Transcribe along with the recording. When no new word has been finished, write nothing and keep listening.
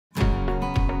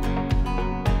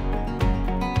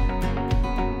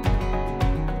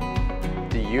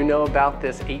you know about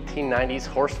this 1890s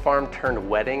horse farm turned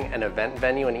wedding and event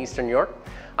venue in Eastern York?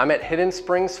 I'm at Hidden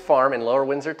Springs Farm in Lower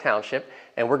Windsor Township,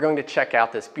 and we're going to check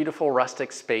out this beautiful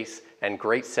rustic space and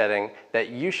great setting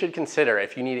that you should consider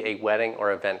if you need a wedding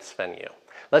or events venue.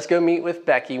 Let's go meet with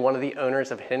Becky, one of the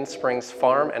owners of Hidden Springs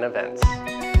Farm and Events.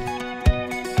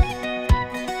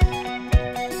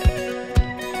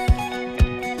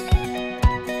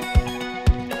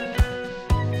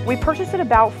 We purchased it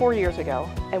about 4 years ago,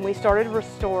 and we started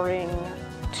restoring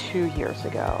 2 years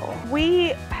ago. We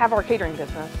have our catering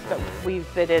business that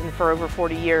we've been in for over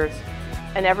 40 years,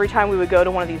 and every time we would go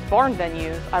to one of these barn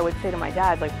venues, I would say to my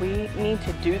dad, like, we need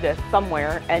to do this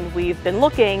somewhere, and we've been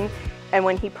looking, and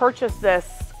when he purchased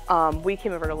this, we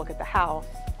came over to look at the house,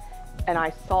 and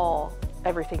I saw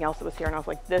everything else that was here, and I was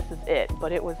like, this is it,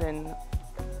 but it was in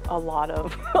a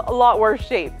lot worse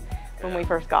shape when we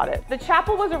first got it. The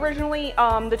chapel was originally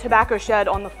the tobacco shed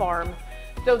on the farm.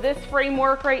 So this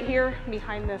framework right here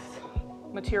behind this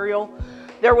material,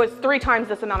 there was 3 times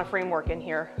this amount of framework in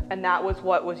here, and that was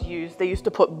what was used. They used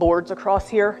to put boards across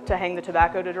here to hang the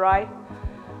tobacco to dry.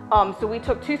 So we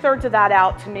took 2/3 of that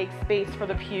out to make space for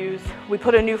the pews. We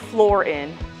put a new floor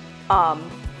in.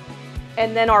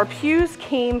 And then our pews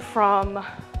came from,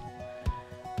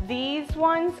 these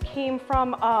ones came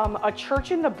from a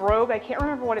church in the Brogue. I can't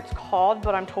remember what it's called,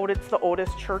 but I'm told it's the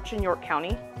oldest church in York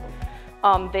County.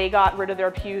 They got rid of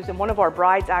their pews, and one of our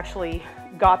brides actually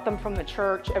got them from the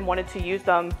church and wanted to use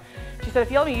them. She said,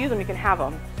 if you let me use them, you can have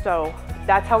them. So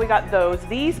that's how we got those.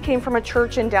 These came from a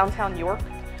church in downtown York.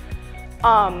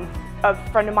 A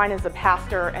friend of mine is a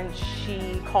pastor, and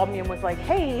she called me and was like,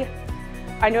 hey,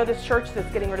 I know this church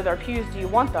that's getting rid of their pews. Do you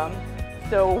want them?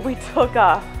 So we took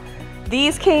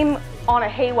these came on a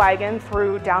hay wagon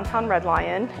through downtown Red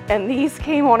Lion, and these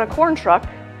came on a corn truck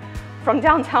from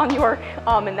downtown York,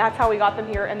 and that's how we got them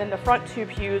here. And then the front 2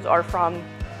 pews are from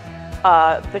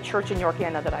the church in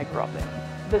Yorkiana that I grew up in.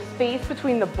 The space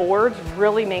between the boards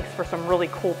really makes for some really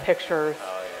cool pictures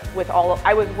with all of,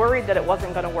 I was worried that it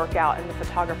wasn't gonna work out and the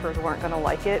photographers weren't gonna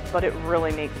like it, but it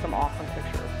really makes some awesome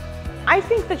pictures. I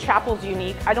think the chapel's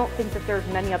unique. I don't think that there's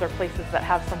many other places that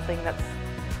have something that's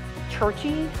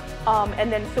churchy.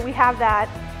 And then, so we have that.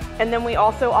 And then we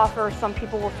also offer, some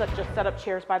people will just set up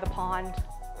chairs by the pond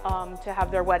to have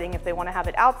their wedding if they want to have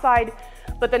it outside.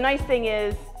 But the nice thing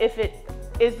is, if it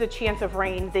is the chance of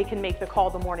rain, they can make the call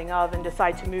the morning of and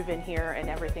decide to move in here, and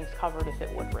everything's covered if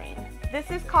it would rain. This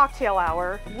is cocktail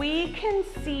hour. We can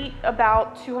seat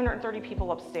about 230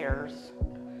 people upstairs.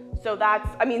 So that's,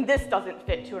 I mean, this doesn't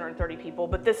fit 230 people,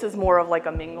 but this is more of like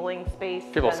a mingling space.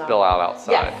 People spill out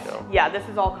outside. Yes. You know. Yeah, this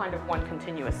is all kind of one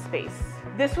continuous space.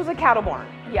 This was a cattle barn.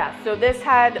 Yeah, so this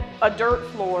had a dirt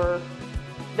floor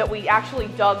that we actually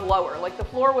dug lower. Like, the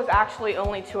floor was actually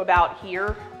only to about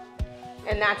here.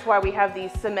 And that's why we have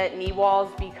these cement knee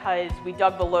walls, because we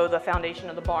dug below the foundation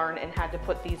of the barn and had to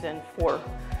put these in for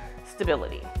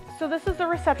stability. So this is the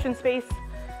reception space.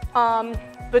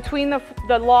 Between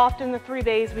the loft and the 3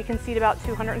 bays, we can seat about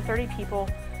 230 people.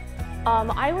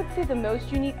 I would say the most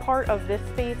unique part of this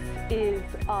space is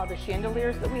the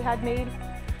chandeliers that we had made.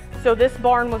 So this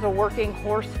barn was a working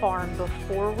horse farm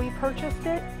before we purchased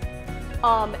it.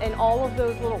 And all of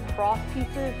those little cross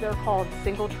pieces, they're called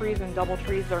single trees and double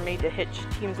trees. They're made to hitch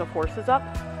teams of horses up.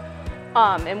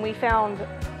 And we found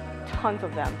tons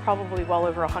of them, probably well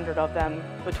over 100 of them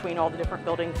between all the different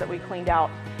buildings that we cleaned out.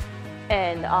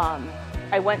 And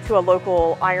I went to a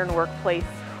local ironwork place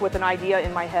with an idea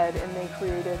in my head, and they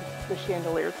created the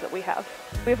chandeliers that we have.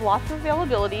 We have lots of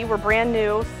availability. We're brand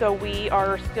new, so we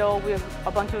have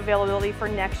a bunch of availability for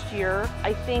next year.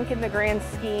 I think in the grand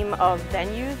scheme of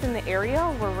venues in the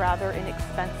area, we're rather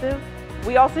inexpensive.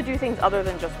 We also do things other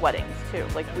than just weddings too.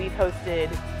 Like, we've hosted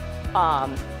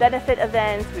benefit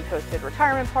events, we've hosted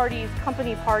retirement parties,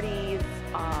 company parties.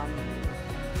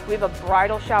 We have a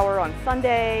bridal shower on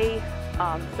Sunday.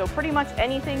 So pretty much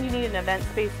anything you need an event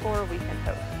space for, we can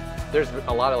host. There's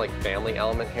a lot of like family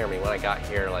element here. I mean, when I got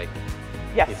here, like,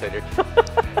 yes. You said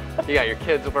you got your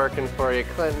kids working for you.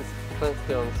 Clint's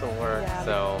doing some work. Yeah,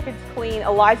 so kids clean.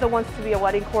 Eliza wants to be a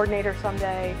wedding coordinator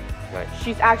someday. Nice.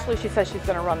 She says she's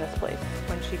going to run this place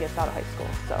when she gets out of high school.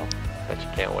 So. Bet you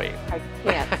can't wait. I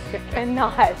can't.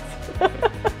 Cannot.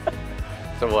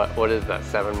 So what is that?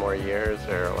 7 more years,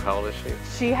 or how old is she?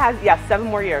 She has, yes, 7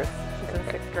 more years. She's in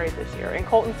 6th grade this year, and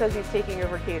Colton says he's taking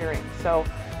over catering. So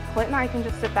Clint and I can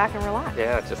just sit back and relax.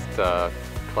 Yeah, just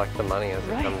collect the money as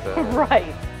it comes in.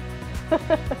 Right.